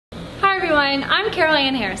everyone, I'm Carol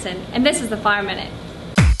Ann Harrison, and this is the Fire Minute.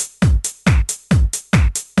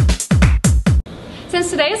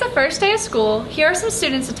 Since today is the first day of school, here are some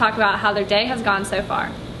students to talk about how their day has gone so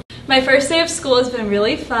far. My first day of school has been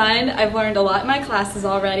really fun. I've learned a lot in my classes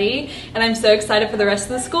already, and I'm so excited for the rest of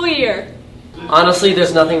the school year. Honestly,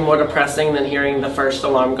 there's nothing more depressing than hearing the first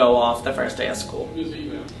alarm go off the first day of school.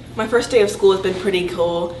 My first day of school has been pretty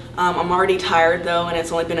cool. I'm already tired though, and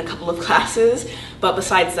it's only been a couple of classes, but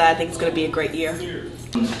besides that, I think it's going to be a great year.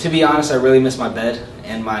 To be honest, I really miss my bed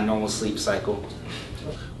and my normal sleep cycle.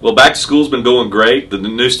 Well, back to school's been going great. The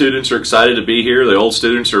new students are excited to be here. The old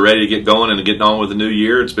students are ready to get going and getting on with the new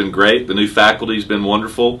year. It's been great. The new faculty's been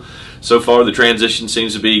wonderful. So far, the transition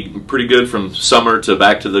seems to be pretty good from summer to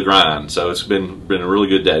back to the grind. So it's been a really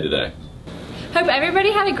good day today. Hope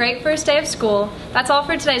everybody had a great first day of school. That's all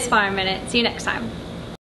for today's Fire Minute. See you next time.